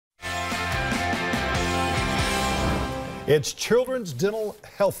It's Children's Dental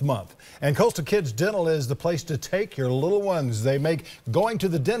Health Month, and Coastal Kids Dental is the place to take your little ones. They make going to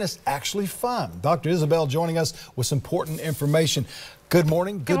the dentist actually fun. Dr. Isabel joining us with some important information. Good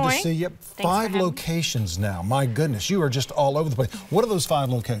morning. Good to see you. 5 locations now. My goodness, you are just all over the place. What are those 5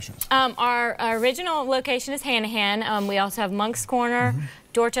 locations? Our original location is Hanahan. We also have Monk's Corner,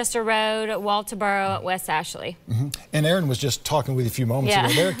 Dorchester Road, Walterboro, West Ashley. And Erin was just talking with you a few moments ago.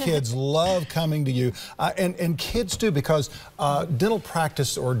 Their kids love coming to you, and kids do, because dental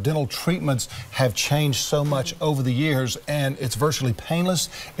practice or dental treatments have changed so much over the years, and it's virtually painless.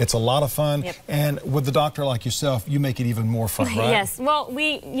 It's a lot of fun, and with the doctor like yourself, you make it even more fun, right? Yes. Well,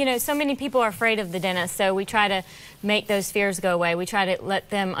 so many people are afraid of the dentist, so we try to make those fears go away. We try to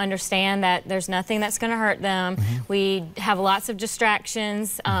let them understand that there's nothing that's going to hurt them. We have lots of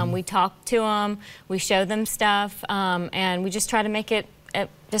distractions. We talk to them. We show them stuff, and we just try to make it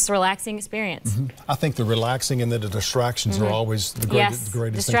just a relaxing experience. I think the relaxing and the distractions are always the greatest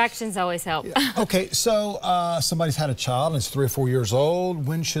thing. Distractions always help. Okay, so somebody's had a child and it's 3 or 4 years old.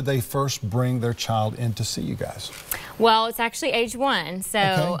 When should they first bring their child in to see you guys? Well, it's actually age 1, so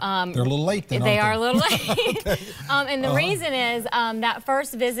they're a little late then. They are a little late. And the reason is that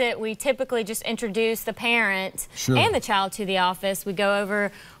first visit, we typically just introduce the parent and the child to the office. We go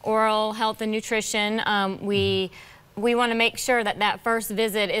over oral health and nutrition. We want to make sure that that first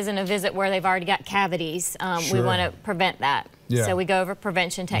visit isn't a visit where they've already got cavities. We want to prevent that. So we go over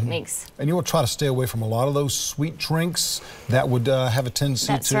prevention techniques. And you will try to stay away from a lot of those sweet drinks that would have a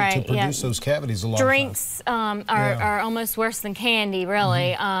tendency to produce those cavities a lot Drinks are almost worse than candy,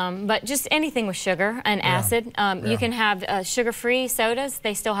 really. But just anything with sugar and acid. You can have sugar-free sodas.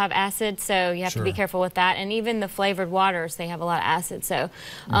 They still have acid, so you have to be careful with that. And even the flavored waters, they have a lot of acid. So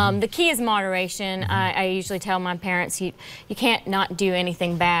the key is moderation. I usually tell my parents, you can't not do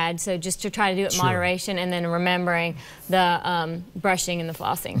anything bad. So just to try to do it in moderation, and then remembering the brushing and the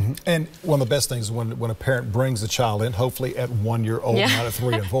flossing. And one of the best things is when a parent brings the child in, hopefully at 1 year old, not at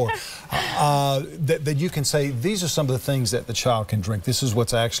 3 and 4, that you can say, these are some of the things that the child can drink. This is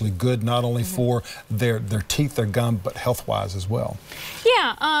what's actually good, not only for their teeth, their gum, but health-wise as well.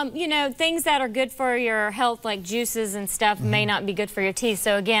 Yeah, you know, things that are good for your health, like juices and stuff, may not be good for your teeth.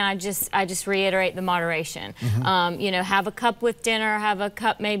 So again, I just reiterate the moderation. You know, have a cup with dinner, have a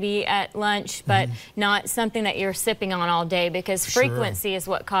cup maybe at lunch, but not something that you're sipping on all day, because frequency is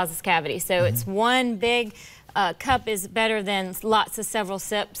what causes cavities. So it's one big cup is better than lots of several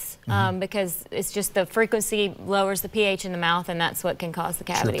sips, because it's just the frequency lowers the pH in the mouth, and that's what can cause the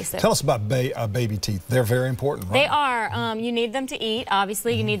cavity. So tell us about baby teeth. They're very important, right? They are. You need them to eat.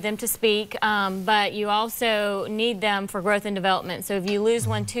 Obviously, you need them to speak, but you also need them for growth and development. So if you lose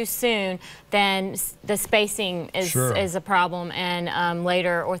one too soon, then the spacing is a problem, and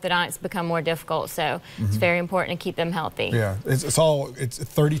later orthodontics become more difficult. So it's very important to keep them healthy. Yeah, it's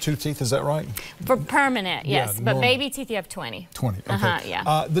 32 teeth. Is that right? For permanent, yes. But baby teeth, you have 20. 20. Okay.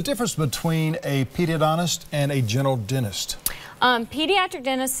 The difference between a pediodontist and a general dentist. Pediatric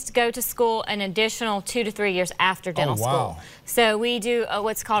dentists go to school an additional 2 to 3 years after dental school. So we do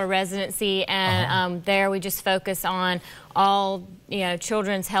what's called a residency, and there we just focus on all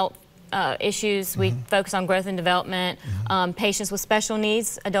children's health issues. We focus on growth and development, patients with special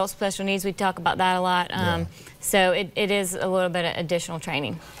needs, adults with special needs. We talk about that a lot. So it is a little bit of additional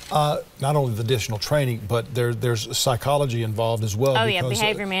training. Not only the additional training, but there's psychology involved as well. Oh, yeah,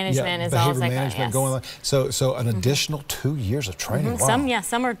 behavior management is all going on. So an additional 2 years of training. Wow.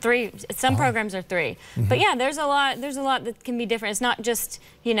 Some are 3. Some programs are 3. But yeah, there's a lot that can be different. It's not just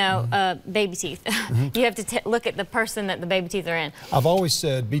baby teeth. You have to look at the person that the baby teeth are in. I've always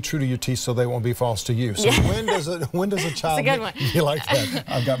said, be true to your teeth so they won't be false to you. So when does a child? That's a good one. You like that?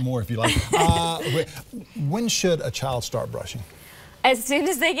 I've got more if you like. When should a child start brushing? As soon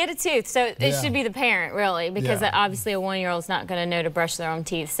as they get a tooth. So it should be the parent, really, because obviously a 1-year-old is not going to know to brush their own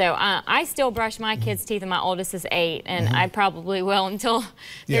teeth. So I still brush my kids' teeth, and my oldest is 8, and I probably will until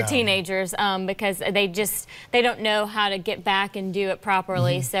they're teenagers, because they don't know how to get back and do it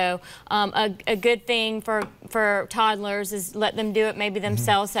properly. So a good thing for toddlers is let them do it maybe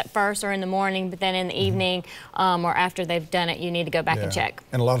themselves at first or in the morning, but then in the evening or after they've done it, you need to go back and check.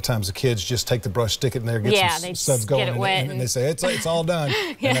 And a lot of times the kids just take the brush, stick it in there, get some suds going, and they say it's all done,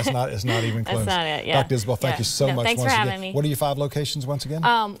 and it's not even close. That's not it. Dr. Isabel, thank you so much. Thanks for having me. What are your 5 locations once again?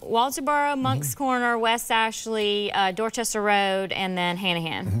 Walterboro, Monk's Corner, West Ashley, Dorchester Road, and then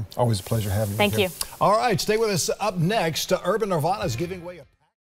Hanahan. Always a pleasure having you. Thank you. All right, stay with us. Up next, Urban Nirvana is giving away a